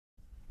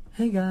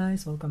Hey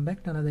guys, welcome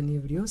back to another new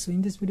video. So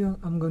in this video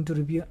I'm going to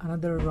review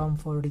another ROM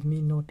for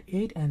Redmi Note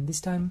 8, and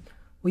this time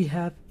we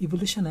have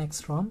Evolution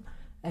X ROM,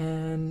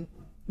 and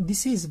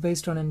this is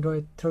based on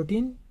Android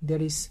 13.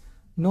 There is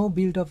no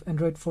build of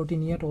Android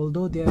 14 yet,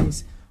 although there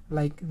is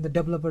like the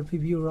developer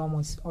preview ROM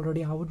was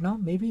already out now.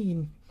 Maybe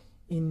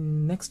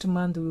in next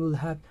month we will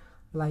have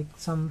like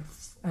some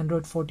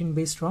Android 14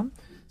 based ROM.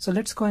 So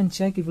let's go and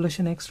check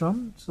Evolution X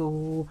ROM.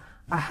 So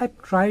I had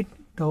tried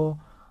the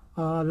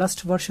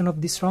last version of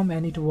this ROM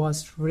and it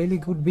was really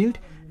good build,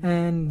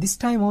 and this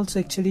time also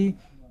actually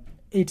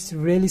it's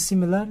really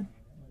similar,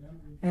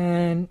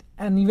 and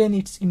even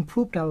it's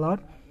improved a lot.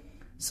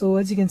 So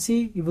as you can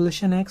see,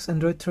 Evolution X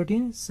Android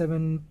 13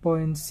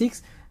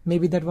 7.6,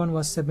 maybe that one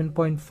was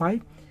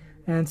 7.5,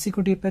 and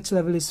security patch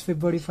level is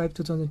February 5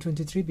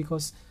 2023,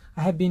 because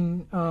I have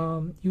been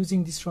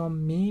using this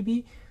ROM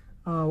maybe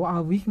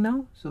a week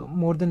now, so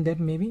more than that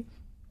maybe.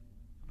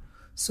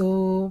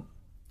 So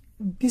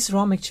this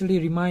ROM actually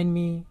remind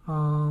me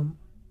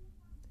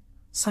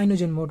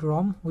cyanogen mode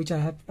ROM, which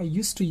I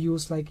used to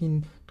use like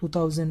in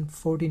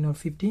 2014 or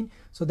 15.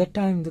 So that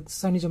time the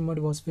cyanogen mode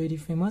was very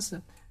famous.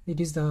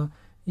 It is the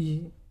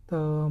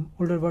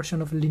older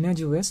version of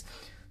Lineage OS.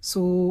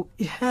 So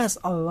it has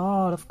a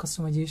lot of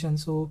customization.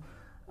 So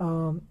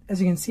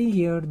as you can see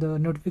here, the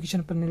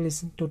notification panel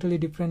is totally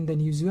different than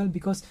usual,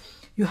 because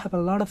you have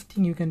a lot of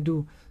things you can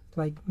do.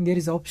 Like there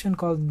is an option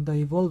called the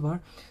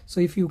evolver. So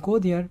if you go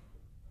there,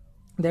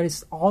 there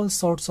is all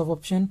sorts of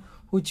option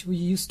which we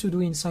used to do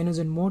in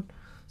cyanogen mode.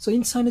 So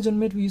in cyanogen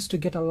mode we used to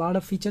get a lot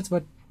of features,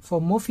 but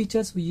for more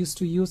features we used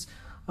to use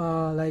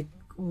like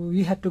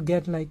we had to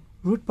get like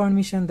root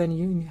permission, then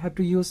you have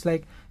to use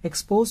like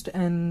exposed,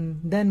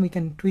 and then we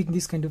can tweak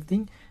this kind of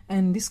thing.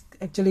 And this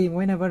actually,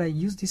 whenever I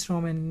use this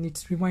ROM, and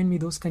it's remind me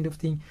those kind of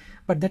thing.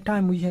 But that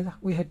time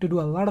we had to do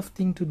a lot of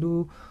thing to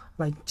do,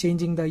 like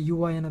changing the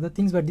UI and other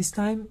things. But this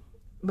time,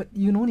 but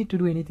you don't need to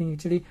do anything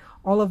actually.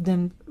 All of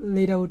them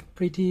laid out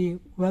pretty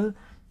well.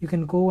 You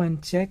can go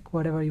and check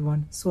whatever you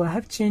want. So I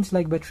have changed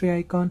like battery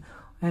icon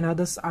and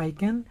others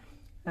icon,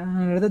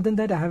 and rather than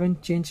that I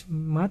haven't changed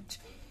much.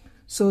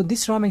 So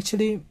this ROM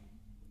actually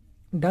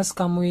does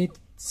come with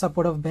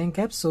support of bank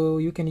apps, so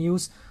you can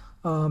use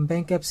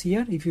bank apps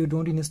here if you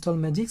don't install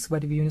Magix.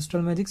 But if you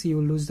install Magix, you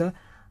will lose the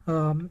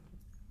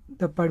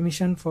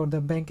permission for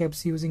the bank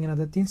apps using and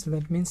other things. So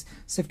that means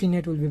safety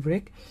net will be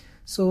break.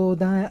 So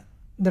the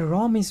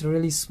ROM is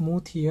really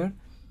smooth here.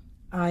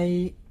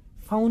 I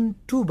found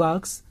 2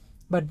 bugs,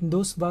 but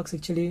those bugs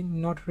actually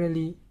not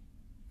really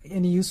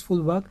any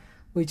useful bug,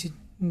 which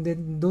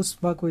those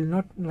bugs will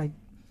not like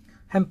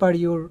hamper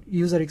your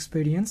user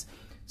experience.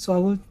 So I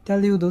will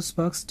tell you those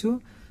bugs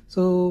too.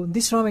 So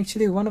this ROM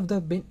actually, one of the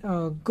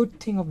good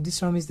thing of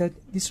this ROM is that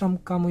this ROM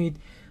come with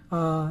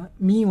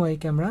MIUI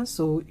camera.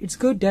 So it's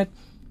good that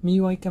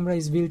MIUI camera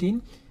is built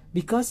in,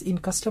 because in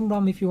custom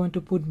ROM if you want to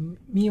put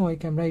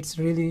MIUI camera, it's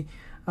really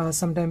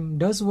sometimes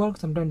does work,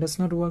 sometimes does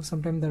not work,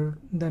 sometimes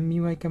the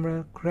MIUI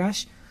camera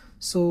crash.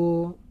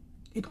 So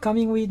it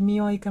coming with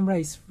MIUI camera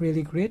is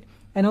really great,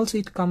 and also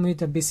it come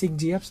with a basic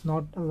GApps.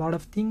 Not a lot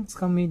of things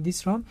come with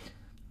this ROM,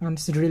 and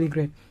it's really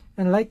great.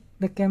 And like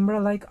the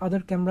camera, like other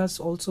cameras,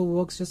 also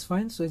works just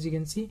fine. So as you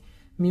can see,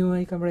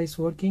 MIUI camera is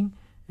working,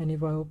 and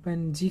if I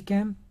open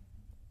Gcam,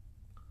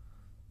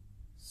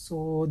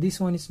 so this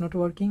one is not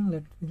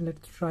working.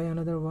 Let's try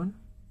another one.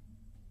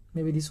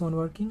 Maybe this one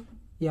working.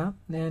 Yeah,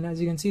 and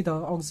as you can see, the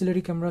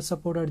auxiliary camera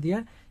support are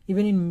there.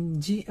 Even in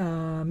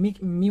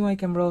MIUI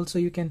camera also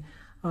you can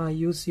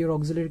use your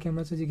auxiliary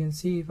cameras. As you can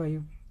see,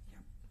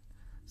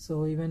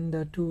 so even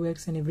the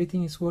 2x and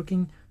everything is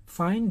working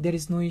fine. There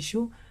is no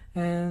issue,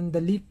 and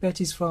the lead patch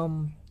is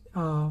from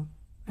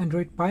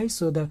Android Pie.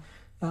 So the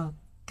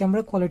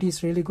camera quality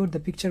is really good.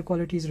 The picture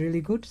quality is really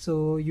good.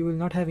 So you will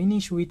not have any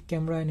issue with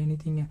camera and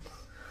anything.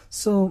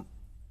 So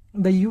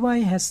the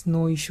UI has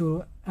no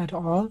issue at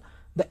all.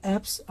 The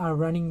apps are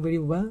running very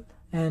well,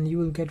 and you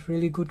will get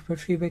really good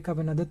battery backup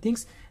and other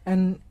things.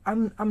 And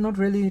I'm not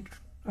really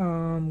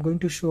going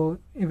to show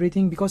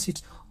everything, because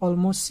it's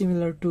almost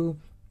similar to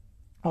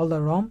all the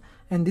ROM.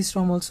 And this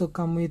ROM also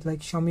come with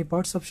like Xiaomi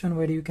parts option,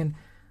 where you can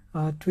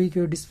tweak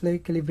your display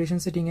calibration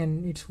setting,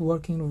 and it's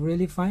working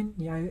really fine.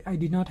 Yeah, I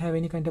did not have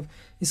any kind of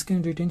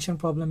screen retention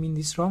problem in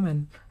this ROM,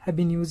 and have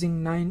been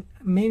using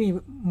maybe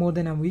more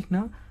than a week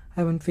now.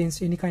 I haven't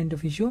faced any kind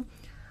of issue.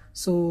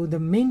 So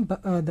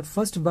the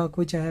first bug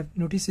which I have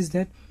noticed is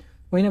that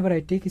whenever I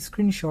take a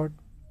screenshot,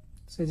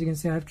 so as you can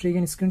see, I have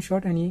taken a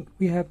screenshot, and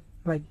we have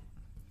like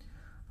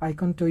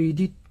icon to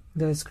edit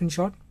the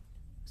screenshot,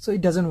 so it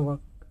doesn't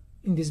work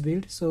in this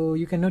build. So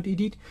you cannot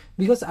edit,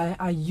 because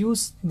I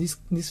use this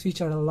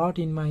feature a lot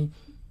in my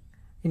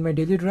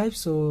daily drive.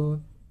 So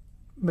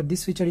but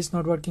this feature is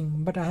not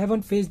working. But I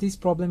haven't faced this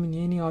problem in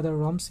any other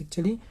ROMs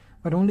actually,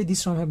 but only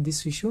this ROM have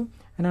this issue.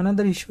 And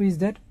another issue is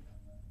that,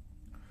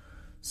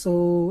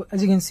 so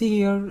as you can see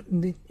here,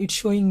 it's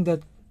showing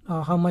that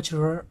how much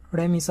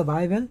RAM is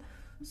available.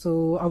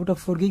 So out of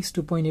 4 gigs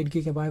 2.8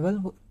 gig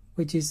available,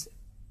 which is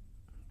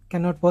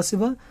cannot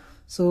possible.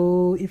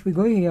 So if we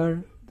go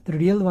here, the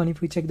real one, if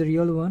we check the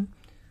real one,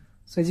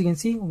 So as you can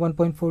see,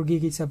 1.4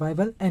 gig is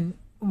available. And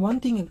one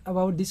thing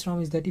about this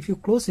ROM is that if you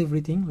close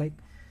everything, like,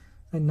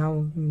 and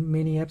now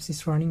many apps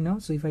is running now,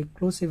 so if I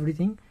close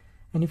everything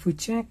and if we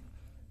check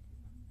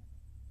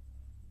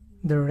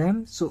the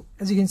RAM, so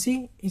as you can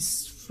see,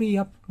 it's free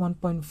up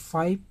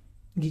 1.5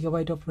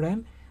 gigabyte of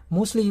RAM.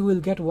 Mostly you will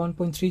get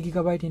 1.3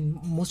 gigabyte in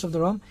most of the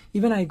ROM.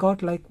 Even I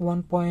got like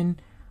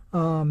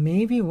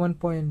maybe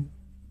 1.8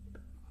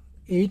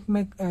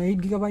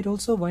 gigabyte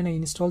also when I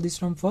installed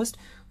this ROM first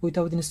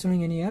without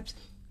installing any apps.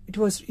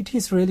 It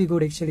is really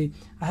good actually.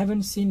 I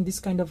haven't seen this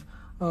kind of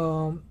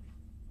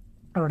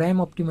RAM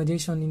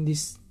optimization in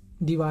this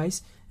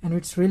device, and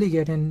it's really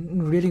good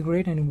and really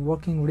great and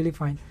working really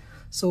fine.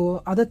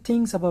 So other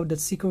things about the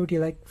security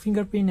like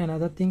fingerprint and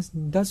other things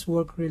does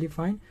work really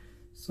fine,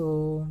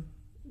 so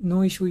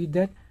no issue with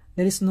that.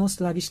 There is no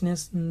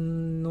sluggishness,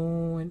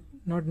 no,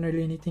 not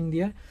really anything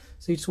there.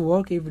 So it's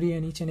work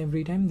each and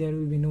every time. There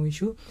will be no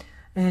issue.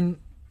 And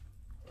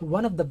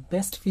one of the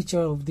best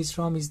feature of this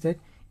ROM is that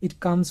it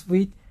comes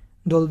with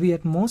Dolby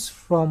Atmos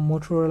from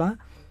Motorola,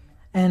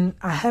 and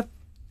I have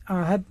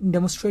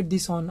demonstrated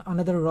this on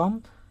another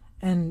ROM,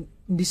 and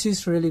this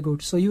is really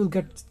good. So you will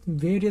get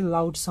very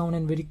loud sound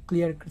and very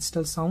clear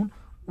crystal sound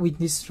with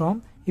this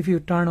ROM if you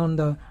turn on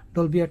the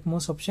Dolby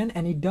Atmos option,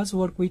 and it does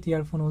work with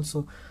earphone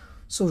also.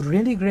 So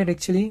really great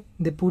actually.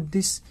 They put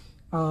this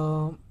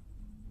Dolby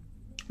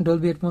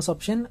Atmos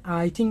option.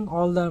 I think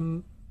all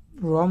the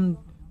ROM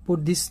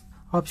put this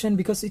option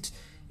because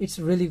it's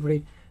really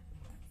great.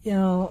 You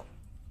know,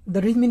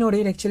 the Redmi Note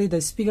 8, actually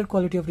the speaker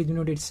quality of Redmi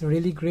Note 8 is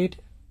really great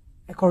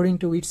according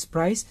to its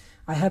price.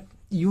 I have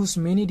used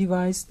many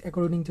devices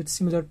according to the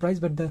similar price,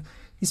 but the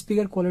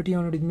speaker quality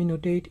on Redmi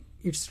Note 8,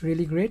 it's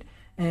really great,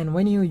 and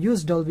when you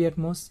use Dolby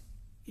Atmos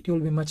it will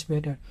be much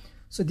better.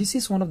 So this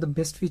is one of the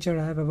best feature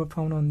I have ever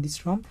found on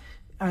this ROM.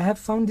 I have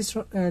found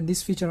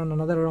this feature on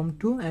another ROM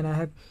too, and I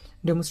have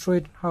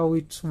demonstrated how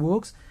it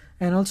works.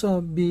 And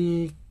also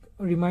be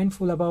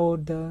mindful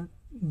about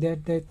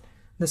that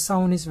the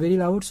sound is very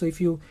loud, so if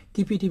you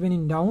keep it even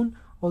in down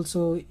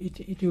also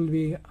it will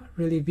be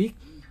really big.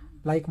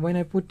 Like when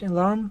I put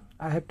alarm,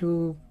 I have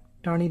to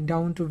turn it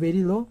down to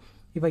very low.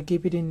 If I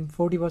keep it in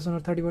 40% or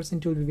 30%,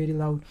 it will be very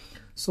loud.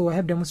 So I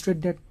have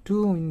demonstrated that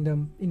too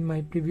in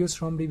my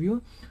previous ROM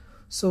review.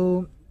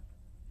 So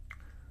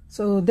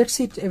that's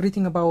it,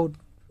 everything about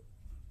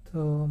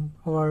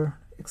our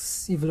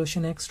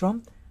Evolution X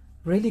ROM.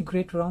 Really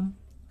great ROM.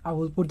 I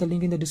will put the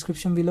link in the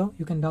description below.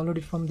 You can download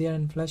it from there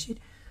and flash it.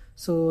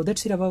 So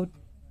that's it about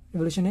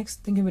Evolution X.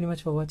 Thank you very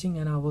much for watching,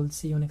 and I will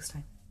see you next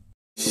time.